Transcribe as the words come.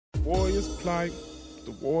warrior's plight,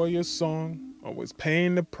 the warrior's song, always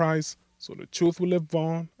paying the price, so the truth will live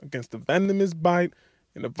on against the venomous bite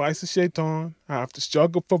and the vice of shaitan. I have to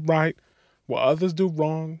struggle for right while others do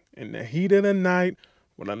wrong. In the heat of the night,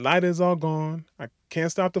 when the light is all gone, I can't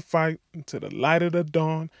stop the fight until the light of the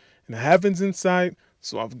dawn. And the heaven's in sight,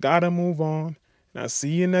 so I've gotta move on. And I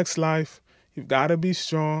see you next life. You've gotta be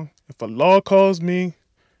strong. If a law calls me,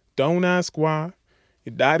 don't ask why.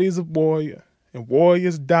 Your daddy's a warrior, and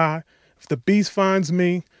warriors die. If the beast finds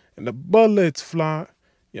me and the bullets fly,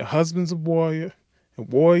 your husband's a warrior,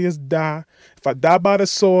 and warriors die. If I die by the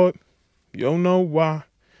sword, you'll know why.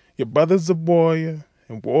 Your brother's a warrior,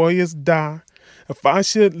 and warriors die. If I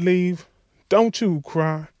should leave, don't you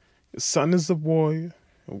cry. Your son is a warrior,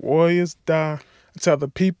 and warriors die. I tell the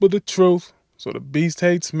people the truth, so the beast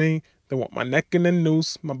hates me. They want my neck in a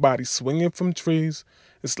noose, my body swinging from trees.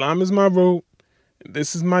 Islam is my root, and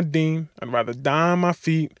this is my deen. I'd rather die on my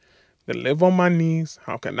feet than live on my knees.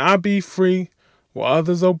 How can I be free while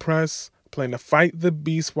others oppress? Playing to fight the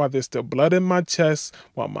beast while there's still blood in my chest,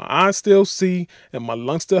 while my eyes still see and my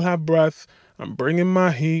lungs still have breath. I'm bringing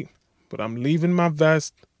my heat, but I'm leaving my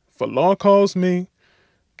vest. If a law calls me,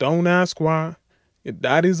 don't ask why. Your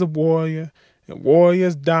daddy's a warrior, and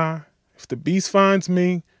warriors die. If the beast finds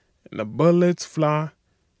me and the bullets fly,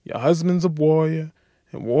 your husband's a warrior,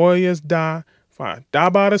 and warriors die. If I die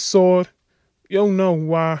by the sword, you'll know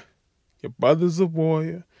why. Your brother's a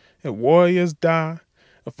warrior, and warriors die.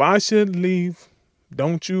 If I should leave,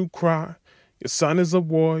 don't you cry. Your son is a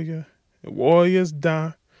warrior, and warriors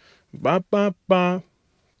die. Ba ba ba,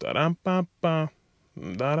 da da ba ba,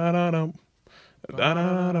 da da da dum, da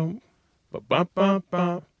da da dum, ba ba ba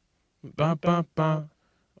ba, ba ba ba,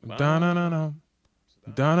 da da da dum,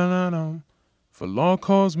 da da da dum. If a law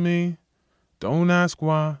calls me, don't ask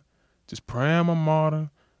why. Just pray I'm a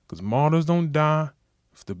martyr, 'cause martyrs don't die.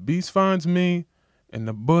 If the beast finds me and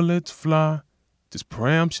the bullets fly, just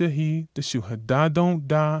pray I'm shaheed, the shuhada don't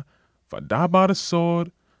die. If I die by the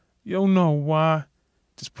sword, you'll know why.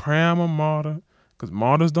 Just pray I'm a martyr, 'cause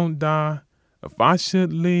martyrs don't die. If I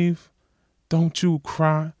should leave, don't you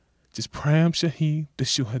cry. Just pray I'm shaheed, the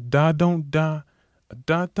shuhada don't die. A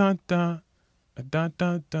da da da, a da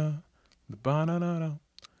da da, the ba da da da,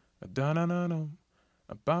 a da da da da,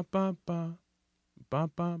 a ba ba ba, ba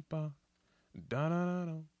ba ba, da da da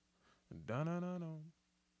da, da da da da,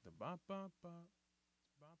 the ba ba ba,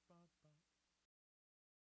 ba ba.